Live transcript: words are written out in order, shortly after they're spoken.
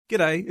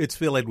G'day, it's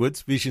Phil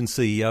Edwards, Vision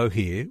CEO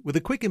here, with a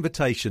quick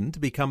invitation to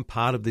become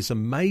part of this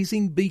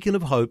amazing beacon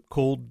of hope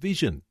called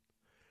Vision.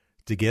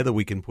 Together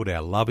we can put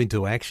our love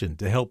into action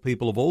to help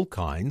people of all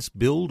kinds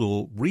build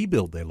or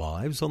rebuild their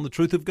lives on the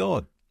truth of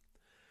God.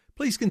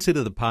 Please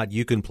consider the part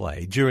you can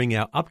play during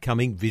our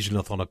upcoming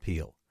Visionathon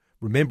appeal,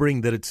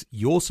 remembering that it's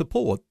your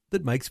support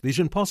that makes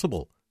Vision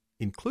possible,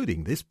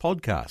 including this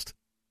podcast.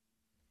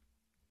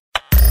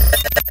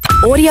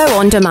 Audio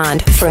on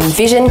demand from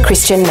Vision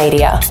Christian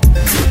Media.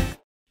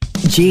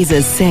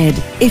 Jesus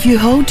said, "If you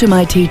hold to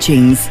my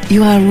teachings,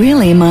 you are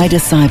really my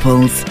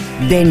disciples.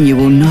 Then you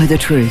will know the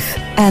truth,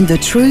 and the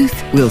truth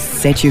will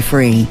set you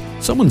free."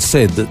 Someone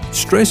said that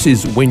stress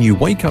is when you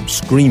wake up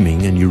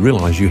screaming and you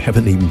realise you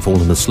haven't even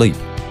fallen asleep.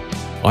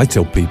 I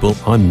tell people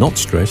I'm not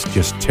stressed,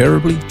 just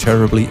terribly,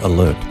 terribly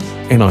alert.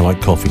 And I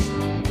like coffee.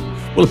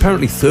 Well,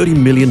 apparently 30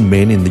 million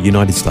men in the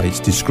United States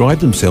describe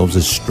themselves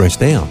as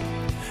stressed out.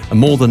 And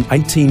more than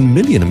 18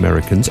 million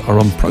Americans are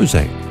on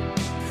Prozac.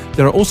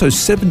 There are also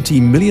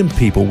 70 million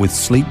people with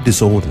sleep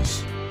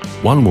disorders.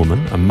 One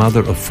woman, a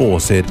mother of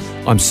 4, said,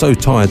 "I'm so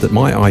tired that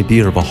my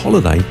idea of a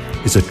holiday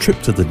is a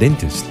trip to the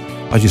dentist.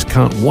 I just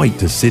can't wait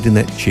to sit in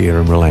that chair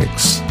and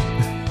relax."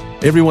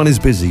 Everyone is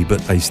busy, but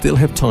they still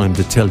have time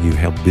to tell you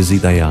how busy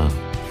they are.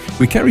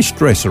 We carry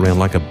stress around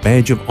like a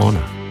badge of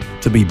honour.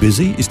 To be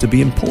busy is to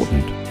be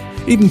important.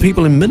 Even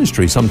people in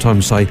ministry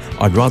sometimes say,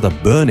 "I'd rather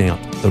burn out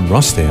than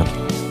rust out."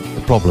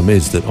 The problem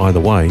is that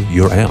either way,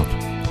 you're out.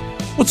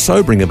 What's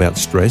sobering about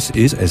stress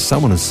is, as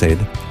someone has said,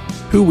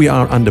 who we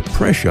are under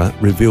pressure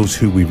reveals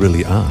who we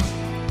really are.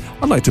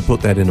 I'd like to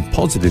put that in a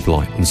positive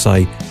light and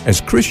say, as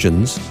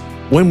Christians,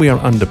 when we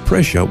are under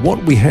pressure,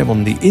 what we have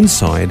on the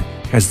inside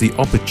has the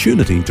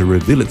opportunity to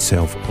reveal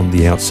itself on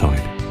the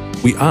outside.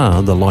 We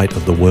are the light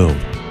of the world.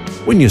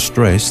 When you're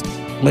stressed,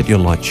 let your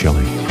light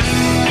shine.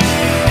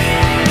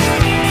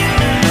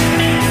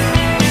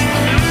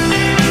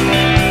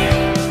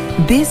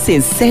 This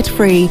is Set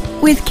Free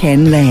with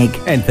Ken Legg.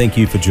 And thank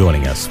you for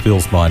joining us.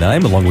 Phil's my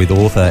name, along with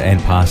author and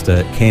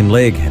pastor Ken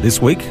Legg.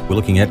 This week, we're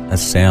looking at a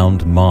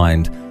sound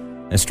mind.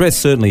 Now, stress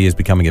certainly is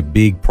becoming a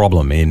big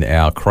problem in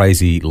our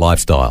crazy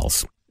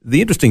lifestyles.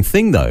 The interesting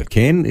thing, though,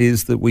 Ken,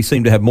 is that we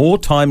seem to have more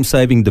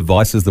time-saving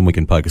devices than we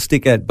can poke a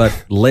stick at,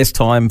 but less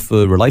time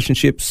for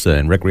relationships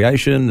and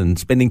recreation and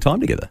spending time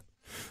together.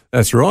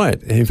 That's right.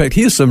 In fact,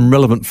 here's some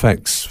relevant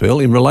facts, Phil,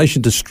 in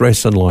relation to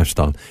stress and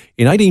lifestyle.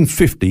 In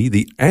 1850,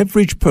 the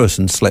average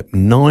person slept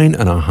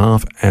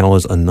 9.5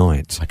 hours a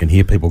night. I can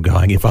hear people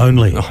going, if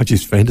only. I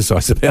just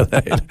fantasize about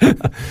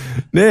that.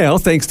 Now,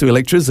 thanks to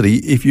electricity,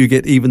 if you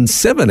get even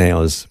 7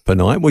 hours per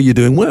night, well, you're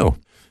doing well.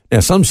 Now,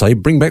 some say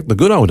bring back the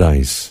good old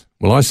days.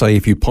 Well, I say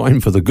if you pine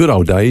for the good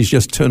old days,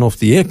 just turn off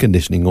the air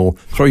conditioning or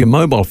throw your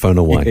mobile phone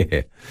away.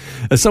 Yeah.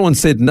 As someone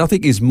said,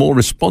 nothing is more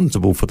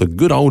responsible for the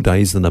good old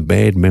days than a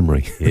bad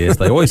memory. Yes,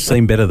 they always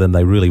seem better than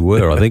they really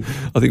were, I think.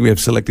 I think we have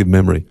selective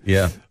memory.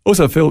 Yeah.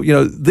 Also, Phil,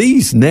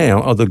 these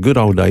now are the good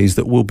old days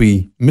that we'll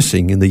be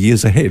missing in the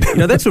years ahead.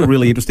 That's a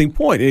really interesting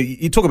point.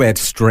 You talk about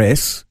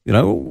stress,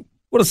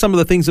 what are some of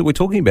the things that we're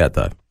talking about,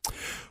 though?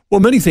 Well,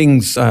 many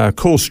things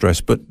cause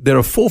stress, but there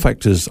are 4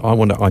 factors I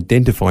want to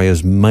identify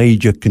as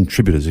major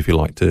contributors, if you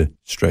like, to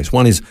stress.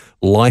 One is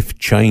life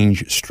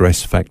change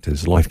stress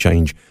factors. Life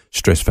change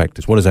stress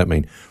factors. What does that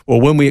mean?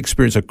 Well, when we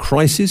experience a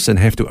crisis and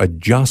have to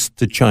adjust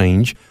to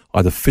change,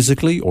 either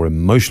physically or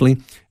emotionally,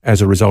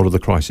 as a result of the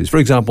crisis. For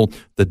example,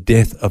 the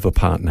death of a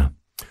partner,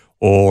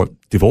 or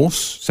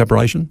divorce,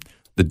 separation,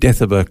 the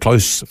death of a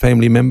close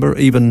family member,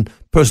 even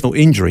personal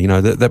injury,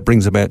 that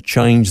brings about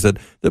change that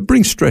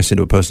brings stress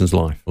into a person's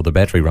life. Or the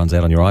battery runs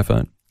out on your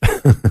iPhone.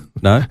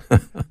 No?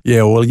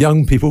 Yeah, well,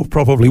 young people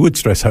probably would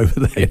stress over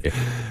that. Yeah.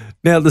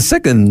 Now, the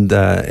second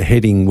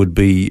heading would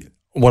be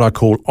what I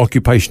call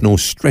occupational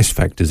stress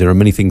factors. There are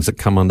many things that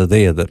come under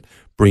there that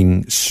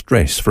bring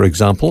stress. For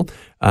example,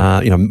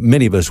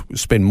 many of us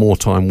spend more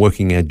time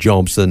working our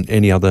jobs than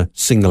any other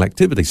single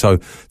activity. So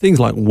things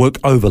like work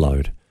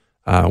overload.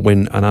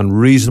 When an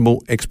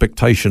unreasonable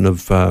expectation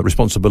of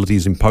responsibility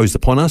is imposed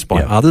upon us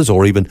by others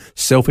or even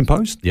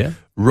self-imposed. Yeah.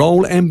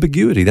 Role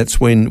ambiguity. That's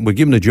when we're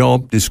given a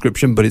job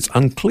description, but it's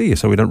unclear,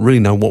 so we don't really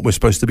know what we're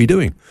supposed to be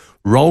doing.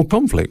 Role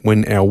conflict,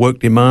 when our work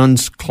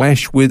demands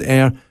clash with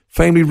our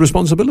family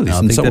responsibilities.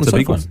 I think that's a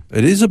big one.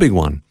 It is a big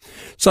one.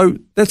 So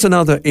that's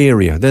another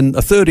area. Then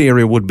a third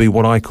area would be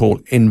what I call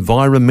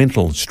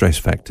environmental stress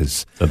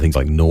factors. So things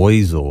like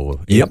noise or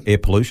air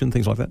pollution,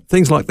 things like that?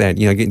 Things like that,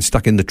 getting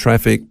stuck in the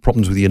traffic,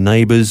 problems with your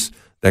neighbours,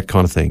 that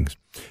kind of things.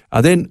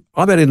 Then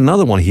I've added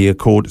another one here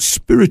called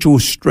spiritual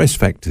stress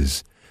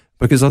factors,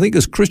 because I think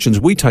as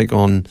Christians we take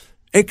on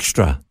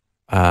extra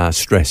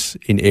stress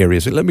in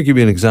areas. Let me give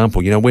you an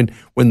example.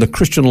 When the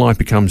Christian life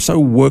becomes so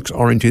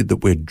works-oriented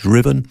that we're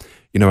driven,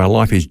 our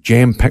life is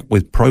jam-packed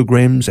with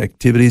programs,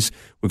 activities.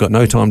 We've got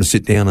no time to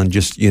sit down and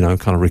just, kind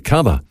of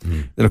recover.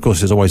 Then, of course,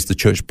 there's always the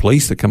church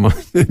police that come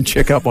and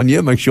check up on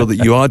you, make sure that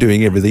you are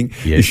doing everything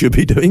you should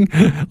be doing.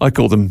 I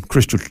call them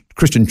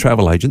Christian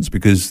travel agents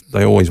because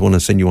they always want to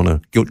send you on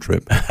a guilt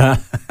trip.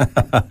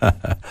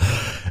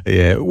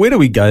 Yeah. Where do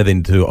we go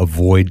then to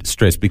avoid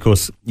stress?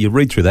 Because you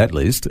read through that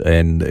list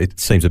and it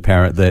seems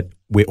apparent that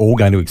we're all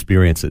going to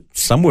experience it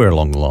somewhere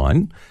along the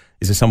line.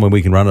 Is there somewhere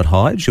we can run and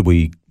hide? Should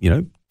we,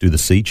 do the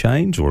sea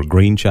change or a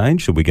green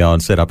change? Should we go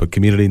and set up a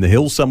community in the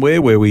hills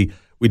somewhere where we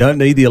don't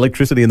need the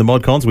electricity and the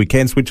mod cons? We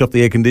can switch off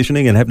the air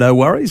conditioning and have no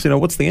worries?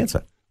 What's the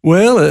answer?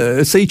 Well,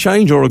 a sea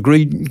change or a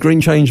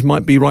green change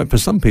might be right for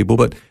some people,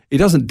 but it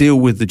doesn't deal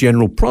with the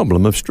general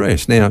problem of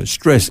stress. Now,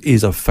 stress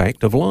is a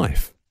fact of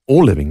life.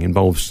 All living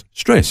involves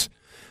stress.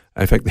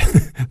 In fact,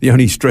 the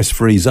only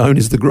stress-free zone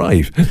is the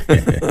grave.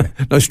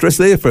 No stress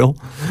there, Phil.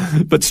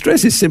 But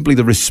stress is simply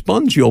the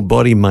response your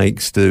body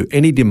makes to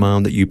any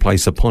demand that you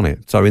place upon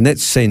it. So in that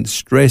sense,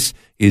 stress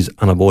is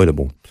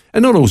unavoidable.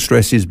 And not all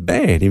stress is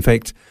bad. In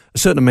fact, a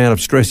certain amount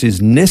of stress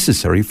is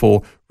necessary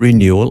for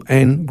renewal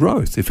and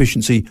growth.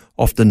 Efficiency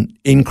often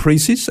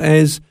increases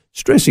as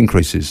stress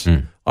increases.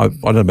 I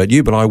don't know about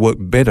you, but I work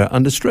better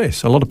under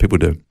stress. A lot of people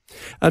do.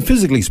 And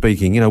physically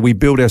speaking, we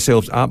build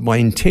ourselves up by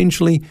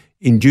intentionally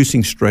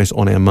inducing stress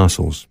on our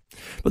muscles.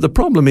 But the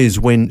problem is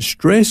when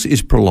stress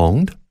is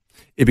prolonged,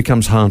 it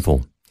becomes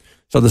harmful.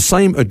 So the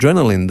same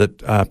adrenaline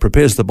that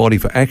prepares the body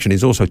for action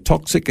is also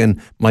toxic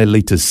and may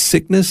lead to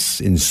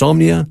sickness,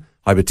 insomnia,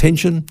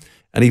 hypertension,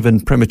 and even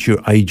premature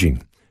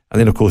aging. And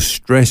then, of course,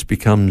 stress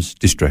becomes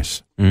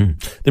distress. There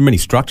are many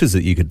structures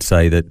that you could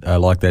say that are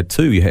like that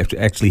too. You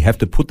have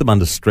to put them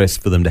under stress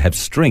for them to have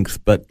strength,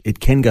 but it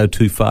can go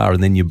too far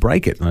and then you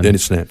break it. And then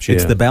it snaps,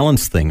 It's the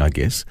balance thing, I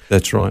guess.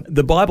 That's right.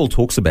 The Bible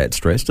talks about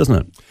stress, doesn't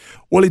it?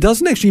 Well, it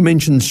doesn't actually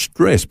mention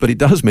stress, but it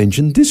does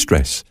mention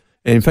distress.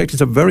 And in fact,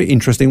 it's a very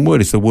interesting word.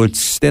 It's the word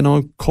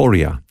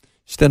stenochoria.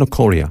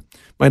 Stenochoria.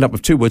 Made up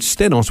of two words,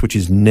 stenos, which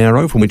is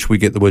narrow, from which we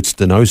get the word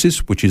stenosis,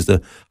 which is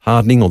the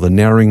hardening or the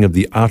narrowing of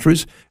the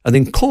arteries, and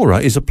then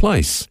chora is a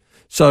place.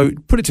 So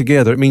put it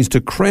together, it means to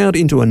crowd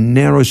into a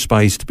narrow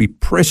space, to be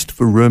pressed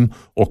for room,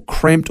 or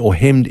cramped or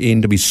hemmed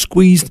in, to be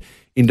squeezed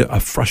into a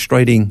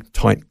frustrating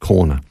tight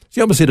corner. It's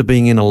the opposite of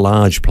being in a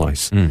large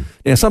place.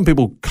 Now, some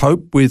people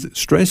cope with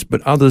stress, but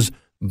others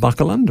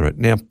buckle under it.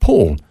 Now,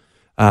 Paul,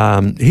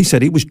 he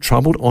said he was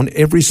troubled on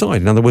every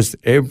side. In other words,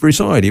 every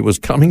side it was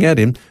coming at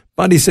him,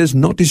 but he says,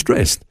 not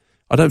distressed.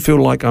 I don't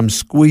feel like I'm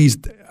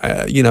squeezed,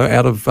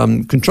 out of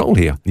control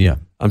here. Yeah.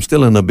 I'm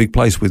still in a big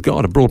place with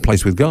God, a broad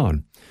place with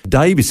God.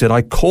 David said,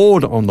 I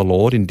called on the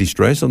Lord in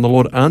distress, and the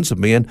Lord answered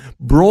me and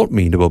brought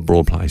me into a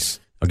broad place.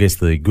 I guess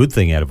the good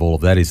thing out of all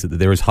of that is that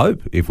there is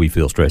hope if we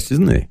feel stressed,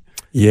 isn't there?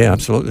 Yeah,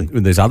 absolutely.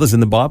 There's others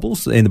in the Bible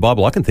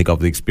I can think of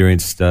that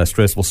experienced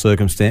stressful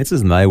circumstances,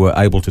 and they were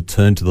able to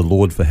turn to the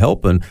Lord for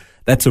help, and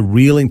that's a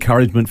real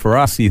encouragement for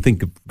us. You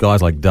think of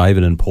guys like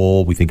David and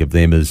Paul, we think of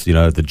them as,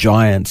 the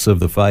giants of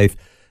the faith,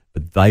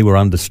 but they were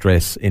under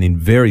stress and in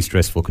very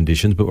stressful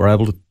conditions, but were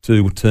able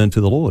to turn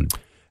to the Lord.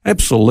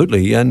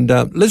 Absolutely. And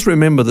let's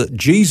remember that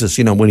Jesus,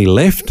 when he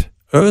left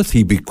earth,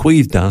 he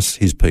bequeathed us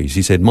his peace.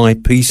 He said, my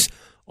peace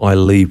I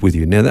leave with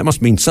you. Now, that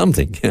must mean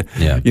something,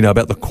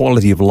 about the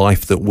quality of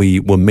life that we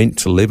were meant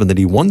to live and that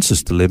he wants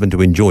us to live and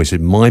to enjoy. He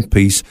said, my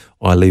peace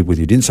I leave with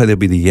you. He didn't say there'll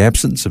be the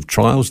absence of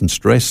trials and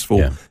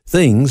stressful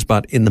things,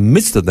 but in the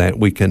midst of that,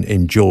 we can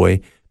enjoy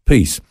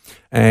peace.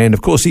 And,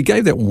 of course, he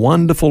gave that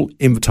wonderful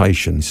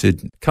invitation. He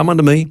said, come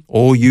unto me,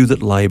 all you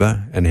that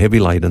labour and heavy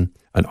laden,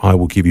 and I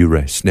will give you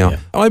rest. Now,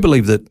 I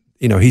believe that,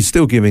 he's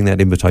still giving that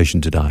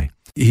invitation today.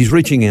 He's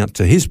reaching out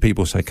to his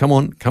people, say, come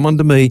on, come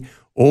unto me,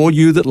 all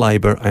you that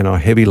labour and are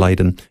heavy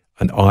laden,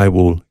 and I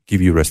will give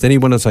you rest. Then he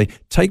went on to say,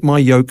 take my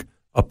yoke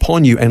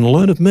upon you and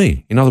learn of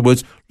me. In other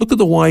words, look at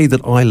the way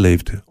that I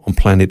lived on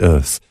planet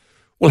Earth.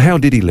 Well, how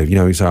did he live?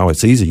 You say,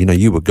 it's easy.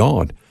 You were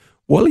God.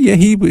 Well, yeah,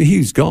 he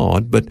was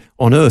God, but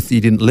on earth he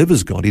didn't live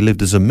as God. He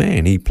lived as a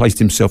man. He placed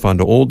himself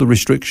under all the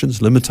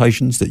restrictions,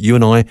 limitations that you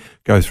and I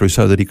go through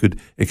so that he could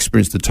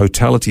experience the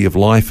totality of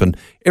life and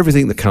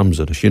everything that comes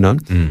at us,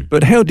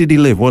 But how did he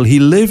live? Well, he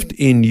lived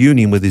in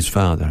union with his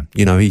Father.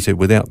 He said,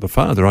 without the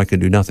Father, I can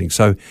do nothing.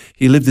 So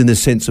he lived in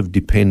this sense of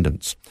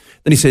dependence.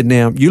 Then he said,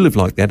 now, you live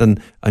like that,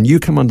 and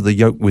you come under the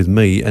yoke with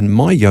me, and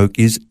my yoke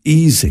is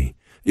easy.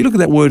 You look at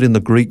that word in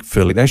the Greek,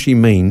 Phil, it actually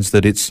means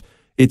that it's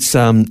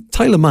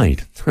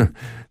tailor-made.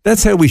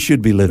 That's how we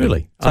should be living.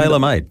 Really?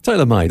 Tailor-made?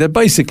 Tailor-made.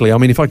 Basically,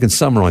 if I can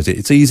summarize it,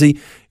 it's easy,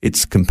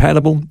 it's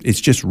compatible,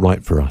 it's just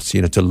right for us,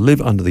 to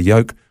live under the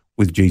yoke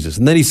with Jesus.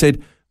 And then he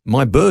said,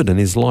 my burden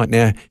is light.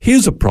 Now,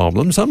 here's a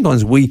problem.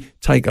 Sometimes we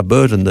take a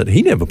burden that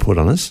he never put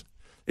on us.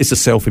 It's a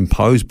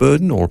self-imposed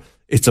burden, or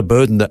it's a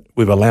burden that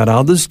we've allowed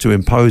others to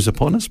impose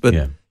upon us, but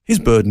his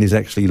burden is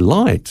actually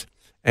light.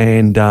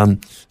 And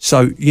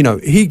so,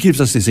 he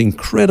gives us this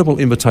incredible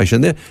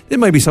invitation. There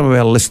may be some of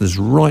our listeners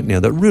right now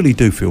that really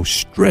do feel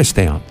stressed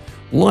out.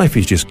 Life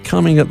is just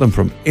coming at them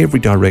from every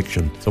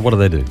direction. So what do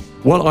they do?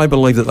 Well, I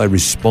believe that they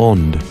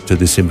respond to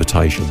this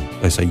invitation.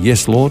 They say,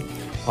 yes, Lord,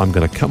 I'm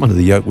going to come under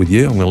the yoke with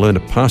you. I'm going to learn to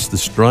pass the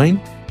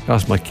strain,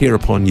 cast my care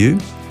upon you,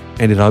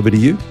 hand it over to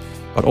you.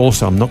 But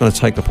also, I'm not going to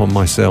take upon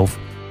myself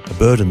a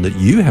burden that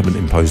you haven't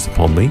imposed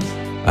upon me,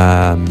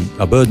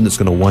 a burden that's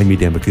going to weigh me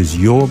down, because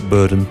your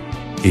burden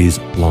is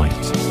light.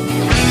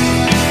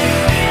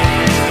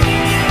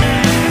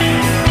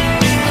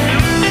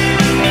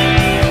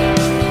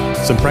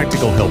 Some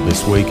practical help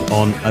this week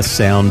on a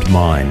sound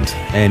mind,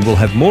 and we'll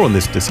have more on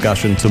this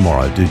discussion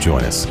tomorrow. Do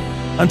join us.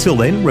 Until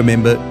then,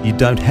 remember, you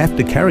don't have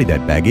to carry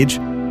that baggage.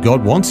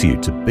 God wants you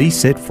to be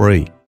set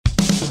free.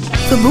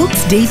 For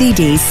books,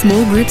 DVDs,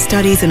 small group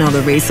studies and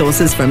other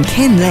resources from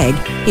Ken Legg,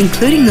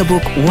 including the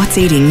book What's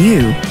Eating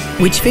You,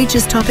 which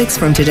features topics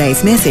from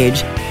today's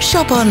message,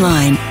 shop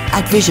online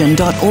at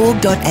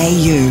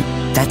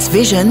vision.org.au. That's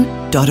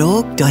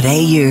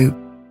vision.org.au.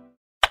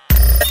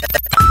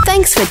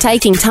 Thanks for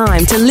taking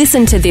time to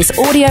listen to this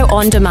audio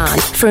on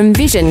demand from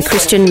Vision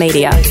Christian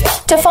Media.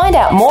 To find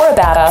out more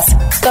about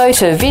us, go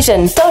to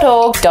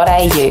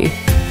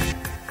vision.org.au.